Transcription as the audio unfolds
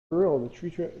For real, the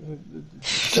tree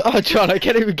Oh, John, I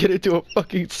can't even get into a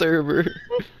fucking server.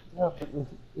 Yeah, but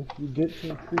if you get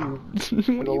to a tree...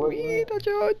 What do you mean,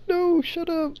 John? No, shut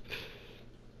up.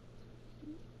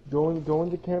 Go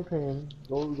into campaign.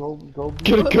 Go.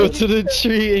 Gonna go to the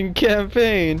tree in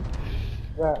campaign.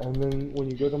 Yeah, and then when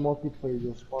you go to multiplayer,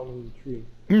 you'll spawn in the tree.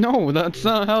 No, that's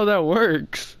not how that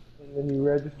works. And then you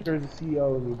register as a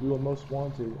CEO and you do a most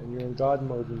wanted, and you're in God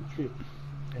mode in the tree,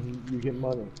 and you get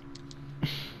money.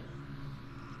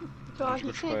 God,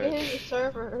 you can't get in the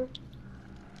server.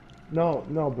 No,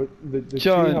 but the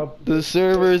John, tree hub... the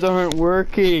servers aren't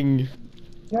working.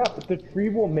 Yeah, but the tree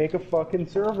will make a fucking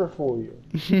server for you.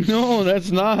 No, that's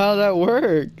not how that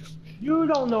works. You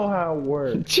don't know how it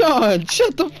works. John,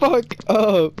 shut the fuck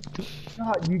up.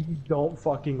 God, you don't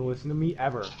fucking listen to me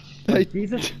ever. Like,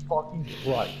 Jesus fucking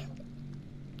Christ.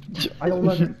 I don't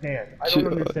understand. I don't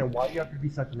understand why you have to be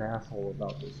such an asshole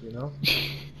about this, you know?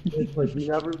 It's like you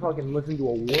never fucking listen to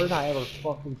a word I ever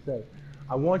fucking say.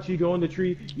 I want you to go in the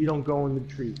tree, you don't go in the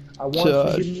tree. I want you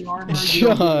to give me armor, you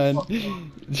don't give me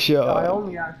armor. John. I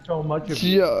only ask so much of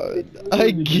you. John,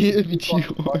 I give you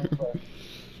armor.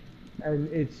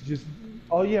 And it's just,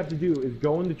 all you have to do is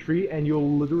go in the tree and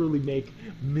you'll literally make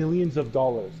millions of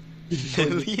dollars.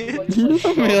 Millions?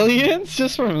 Millions?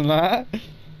 Just from that?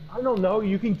 I don't know,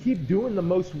 you can keep doing the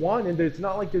most wanted, it's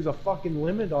not like there's a fucking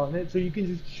limit on it, so you can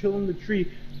just chill in the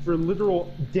tree for literal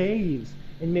days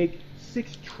and make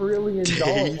 $6 trillion.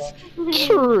 $6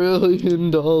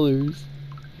 trillion.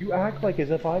 You act like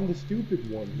as if I'm the stupid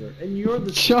one here, and you're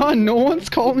the John, no one's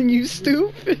calling you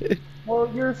stupid. Well,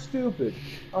 you're stupid.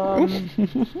 What?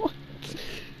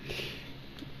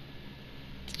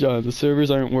 John, the servers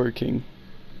aren't working.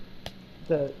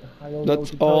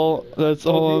 That's all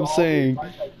I'm saying.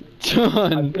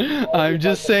 John, I'm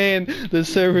just saying the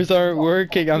servers aren't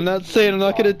working. I'm not saying I'm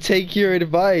not gonna take your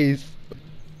advice.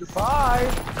 Bye.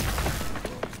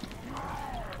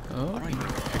 Oh.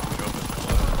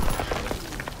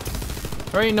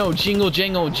 Alright, no, jingle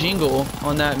jangle jingle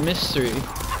on that mystery.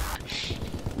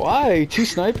 Why? 2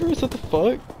 snipers? What the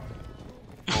fuck?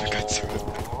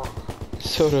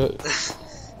 Soda.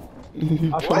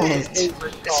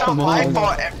 It's not my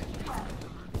fault.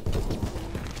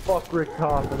 Fuck Rick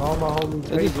Toth and all my homies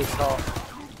hate Rick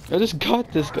Toth. I just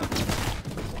got this gun.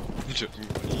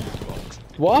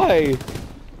 Why?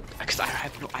 Because I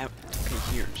have no ammo. Okay,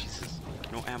 here, Jesus.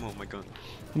 No ammo on my gun.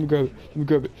 Let me grab it. Let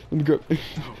me grab it.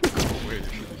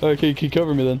 Okay, can you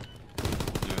cover me then?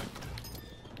 Yeah.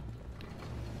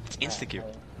 It's insta-gear.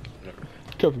 Whatever.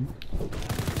 Cover me.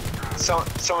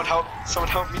 Someone help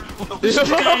me.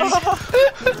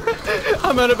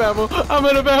 I'm out of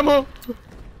ammo.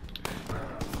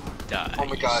 Die, oh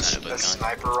my gosh, a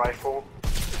sniper rifle.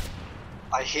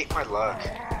 I hate my luck.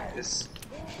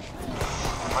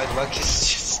 My luck is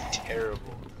just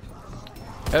terrible.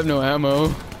 I have no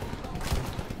ammo.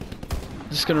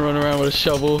 Just gonna run around with a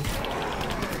shovel.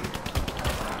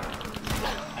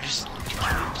 Please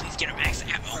get a max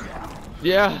ammo.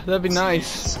 Yeah, that'd be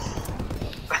nice.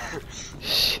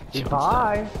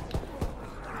 Bye.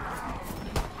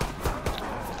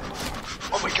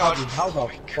 Oh my god. How the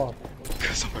fuck? Oh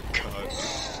my god.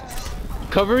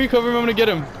 Cover me, I'm gonna get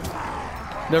him.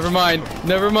 Never mind.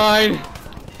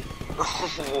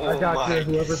 Oh I got you,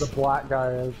 whoever the black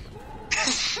guy is.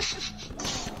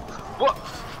 What?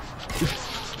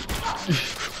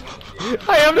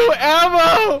 I have no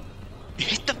ammo!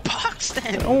 Hit the box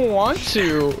then. I don't want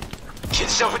to. Can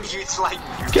someone use like...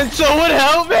 Can someone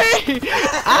help me?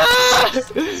 Ah!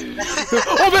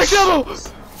 Oh, max ammo!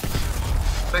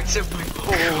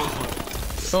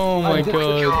 Oh my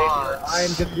god. I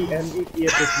am just the MVP of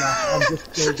this map. I'm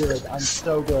just so good. I'm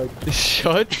so good.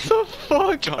 Shut the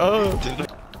fuck up.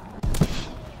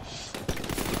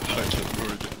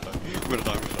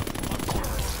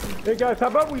 Hey guys, how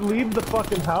about we leave the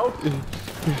fucking house?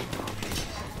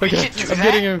 Okay, I'm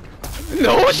getting him.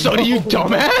 No, so do you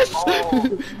dumbass!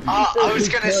 I was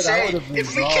gonna say,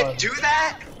 if we could do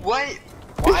that, why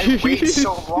wait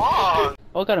so long?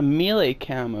 Oh, I got a melee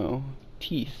camo.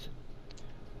 Teeth.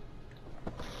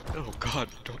 Oh god,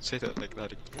 don't say that like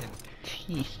that again.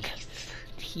 Teeth.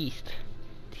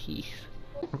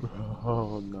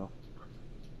 Oh no.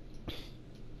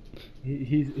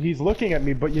 He's looking at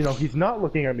me, but you know he's not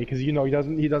looking at me because you know he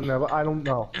doesn't have. I don't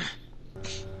know.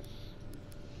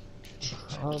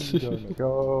 I'm gonna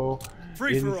go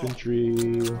infantry.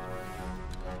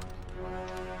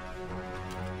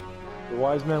 The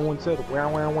wise man once said, "Wah.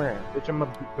 Bitch, I'm a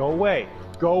go away.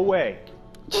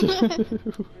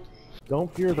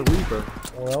 Don't fear the Reaper,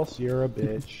 or else you're a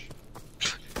bitch."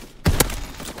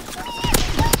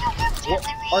 What?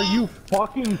 Are you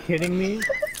fucking kidding me?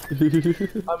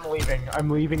 I'm leaving. I'm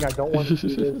leaving. I don't want to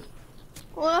do this.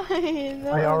 Why?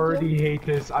 No, I already hate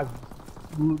this. I've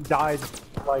died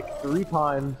like 3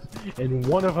 times, and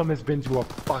one of them has been to a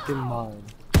fucking mine.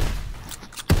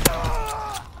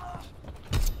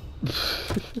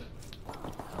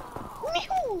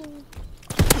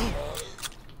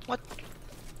 What?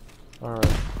 Alright,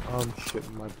 I'm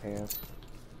shitting my pants.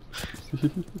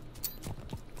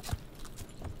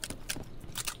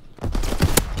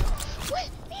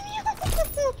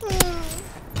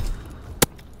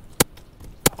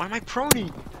 Why am I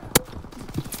proning?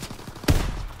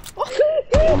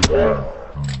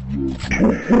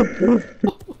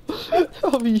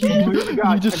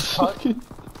 You just fucking...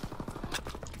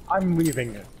 I'm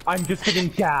leaving it. I'm just getting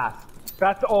gas.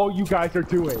 That's all you guys are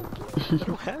doing. I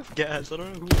don't have gas. I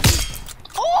don't know who it is.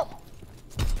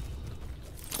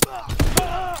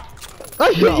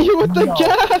 I hit you with the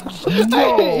gas!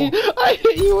 I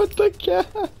hit you with the gas!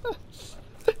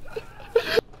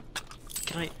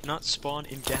 Can I not spawn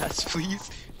in gas,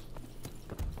 please?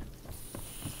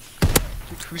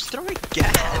 Dude, who's throwing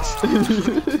gas?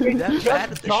 That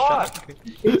bad at the shotgun.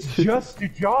 It's just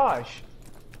Josh.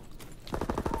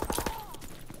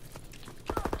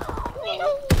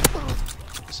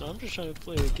 So I'm just trying to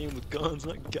play a game with guns,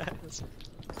 not gas.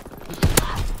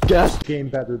 Gas Game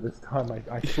better this time.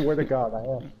 I swear to God, I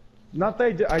am. Not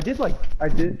that I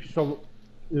did so.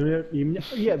 Yeah,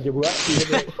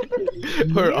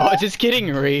 We're all just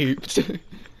getting raped.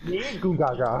 What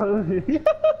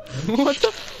What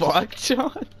the fuck,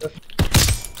 John?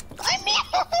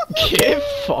 Get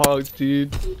fucked,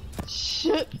 dude.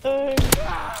 Shit.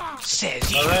 Says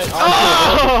he.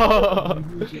 Oh!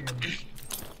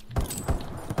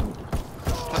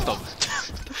 What the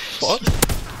Fuck?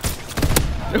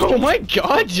 Oh my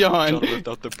God, John! John ripped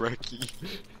out the brekkie.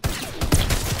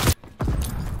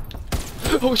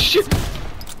 Oh shit!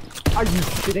 Are you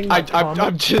shitting my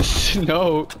I'm just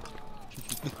no.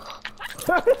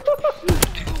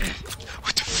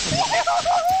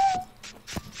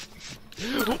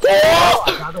 What the fuck? I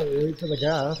gotta wait for the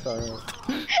gas.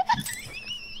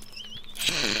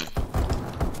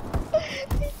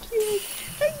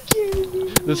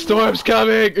 The storm's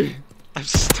coming! I'm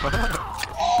stuck.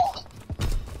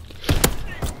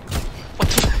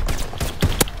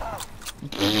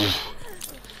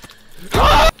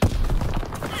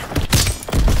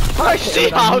 I see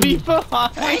how he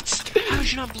behind! What? How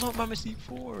did you not blow up by my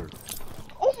C4?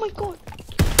 Oh my God.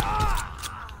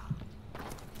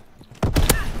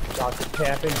 Josh is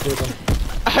camping to them.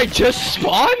 I just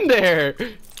spawned there!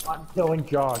 I'm killing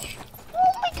Josh.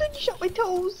 Oh my God, you shot my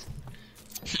toes.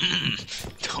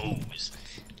 Toes.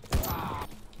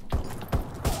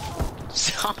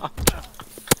 Stop.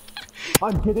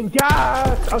 I'm getting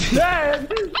gas again.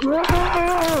 No,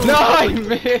 I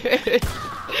missed!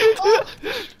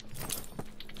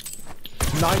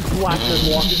 9 black men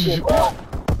walking to a car.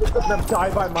 Look at them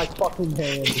die by my fucking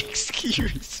hand.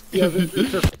 Excuse me. Yeah, this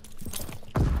is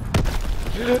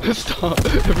Stop.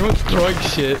 Everyone's throwing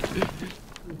shit.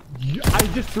 I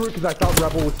just threw it because I thought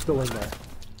Rebel was still in there.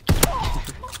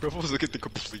 Rebel was looking the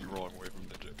complete wrong way from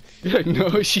the jet.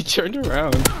 No, she turned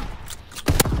around.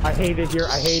 I hate it here.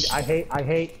 I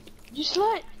hate. You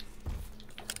slut.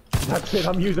 That's it.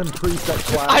 I'm using preset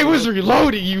class. I was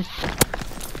reloading, you.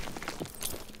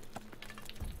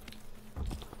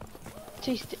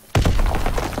 Taste it.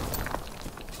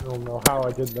 I don't know how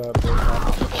I did that. But,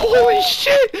 Holy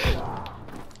shit!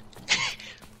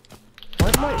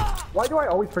 why do I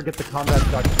always forget the combat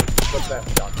shotgun? The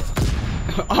best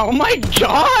shotgun. Oh my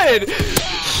God!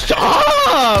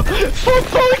 Stop! For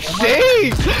fuck's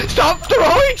sake! Stop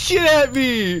throwing shit at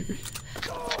me!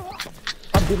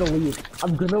 I'm gonna leave.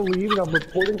 I'm gonna leave and I'm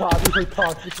reporting hobby for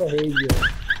toxic behavior.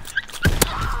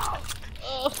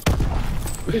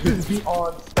 This is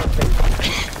beyond something.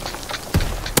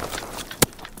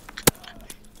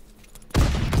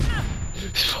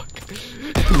 Fuck.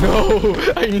 No!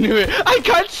 I knew it! I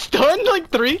got stunned like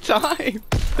 3 times!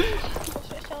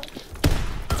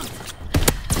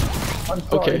 I'm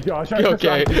sorry, Okay, Josh.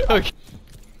 okay.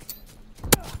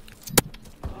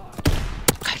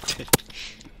 I did.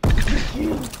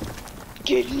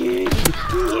 Get me.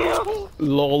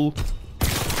 LOL.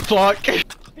 Fuck.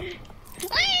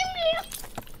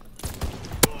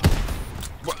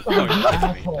 What? Oh, you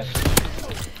asshole.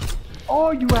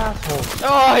 Oh, you asshole.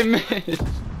 Oh, I missed.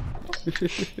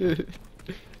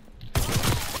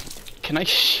 Can I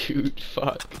shoot?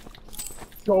 Fuck.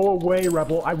 Go away,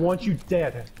 Rebel. I want you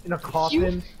dead. In a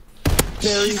coffin.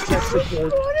 Buried next to the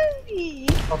door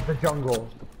of the jungle.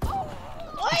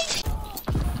 What?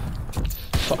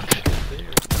 Fuck.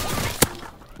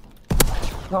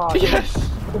 God. Yes!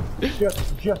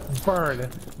 Just burn.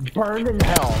 Burn in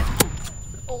hell.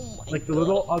 Oh my Like the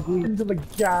little ugly into the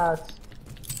gas.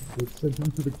 It's sent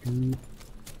into the goop.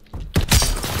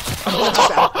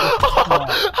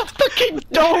 Fucking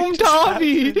dome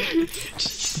Tommy!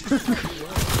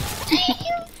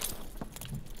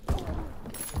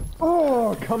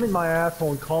 Oh, come in my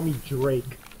asshole and call me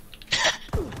Drake.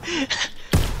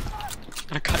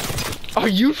 I got Are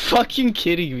you fucking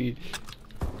kidding me?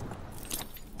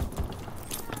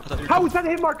 How is that a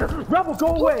hit marker? Rebel,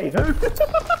 go away!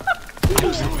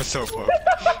 myself up.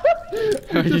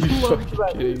 Are you Just love fucking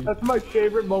that. kidding me? That's my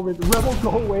favorite moment. Rebel,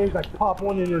 go away as I pop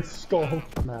one in her skull.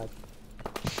 Mad.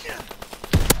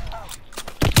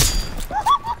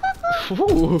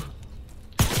 Ooh.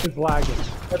 It's lagging.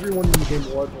 Everyone in the game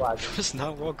was lagging. It's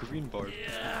not raw green bar.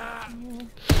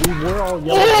 We were all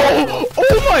yelling.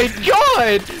 Oh my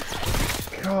god!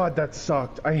 God, that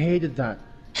sucked. I hated that.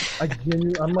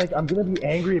 I'm like, I'm gonna be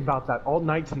angry about that all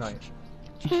night tonight.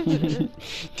 It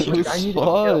Like, I was need to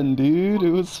fun, dude. It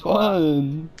was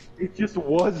fun. It just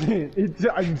wasn't.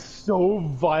 I'm so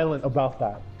violent about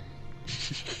that.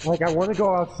 Like, I want to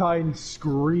go outside and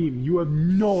scream. You have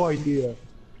no idea.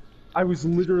 I was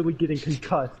literally getting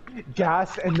concussed,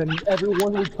 gassed, and then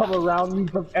everyone would come around me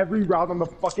from every route on the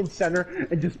fucking center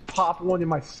and just pop one in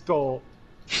my skull.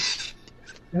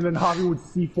 And then Javi would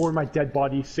C4 my dead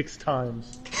body 6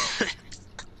 times.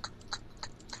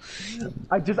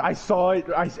 I saw it,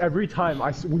 every time,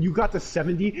 when you got to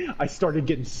 70, I started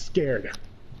getting scared.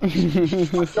 I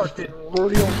started getting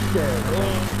real scared.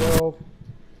 Well,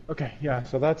 okay, yeah,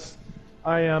 so that's,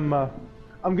 I'm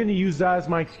gonna use that as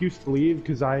my excuse to leave,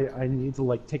 because I need to,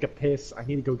 like, take a piss, I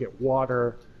need to go get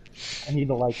water, I need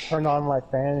to, like, turn on my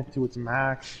fan to its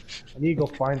max, I need to go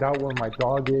find out where my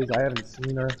dog is, I haven't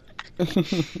seen her.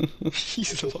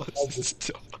 He's lost his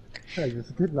dog. Hey,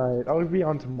 just good night, I'll be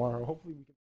on tomorrow, hopefully we can